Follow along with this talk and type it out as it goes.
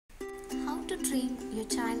train your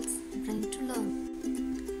child's brain to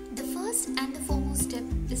learn? The first and the foremost step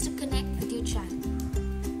is to connect with your child.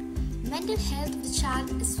 Mental health of the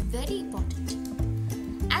child is very important.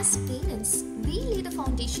 As parents, we lay the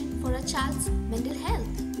foundation for our child's mental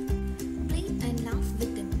health. Play and laugh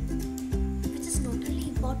with them, which is not only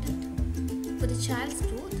important for the child's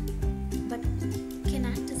growth, but can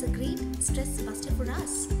act as a great stress buster for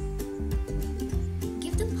us.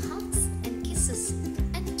 Give them hugs and kisses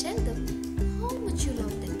and tell them how much you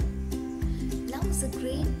love them. Love is a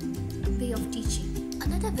great way of teaching.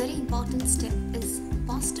 Another very important step is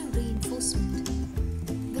positive reinforcement.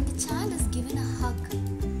 When the child is given a hug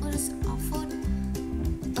or is offered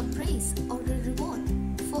a praise or a reward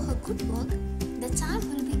for her good work, the child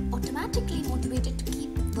will be automatically motivated to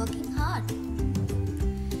keep working hard.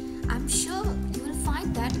 I'm sure you will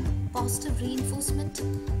find that positive reinforcement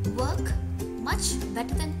work much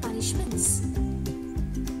better than punishments.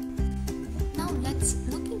 Now let's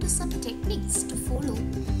look into some techniques to follow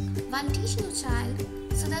while teaching a child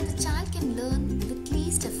so that the child can learn with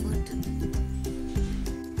least effort.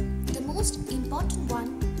 The most important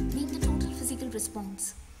one being the total physical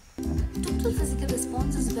response. Total physical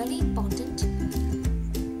response is very important,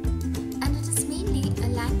 and it is mainly a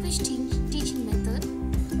language teaching method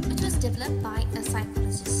which was developed by a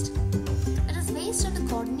psychologist. It is based on the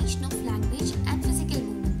coordination of language and physical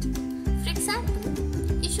movement. For example,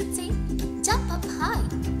 you should say, jump up high,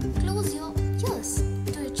 close your ears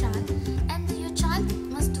to your child, and then your child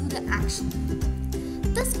must do the action.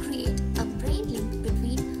 This creates a brain link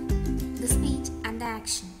between the speech and the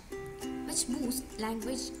action, which boosts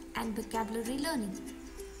language and vocabulary learning.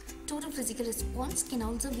 Total physical response can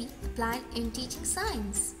also be applied in teaching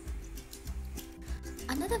science.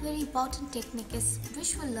 Another very important technique is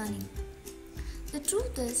visual learning. The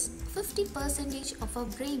truth is, 50% of our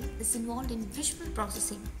brain is involved in visual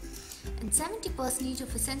processing, and 70%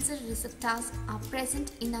 of our sensory receptors are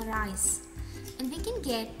present in our eyes, and we can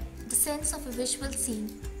get the sense of a visual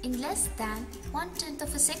scene in less than 1/10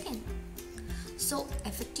 of a second. So,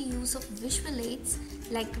 effective use of visual aids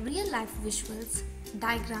like real-life visuals,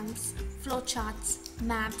 diagrams, flowcharts,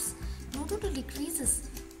 maps not only decreases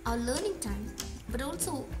our learning time but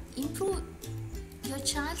also improve your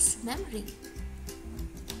child's memory.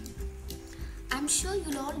 I'm sure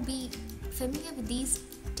you'll all be familiar with these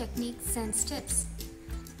techniques and steps,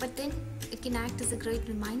 but then it can act as a great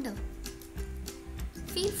reminder.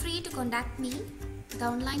 Feel free to contact me, the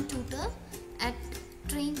online tutor at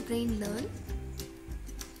Train Brain Learn.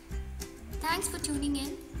 Thanks for tuning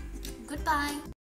in. Goodbye.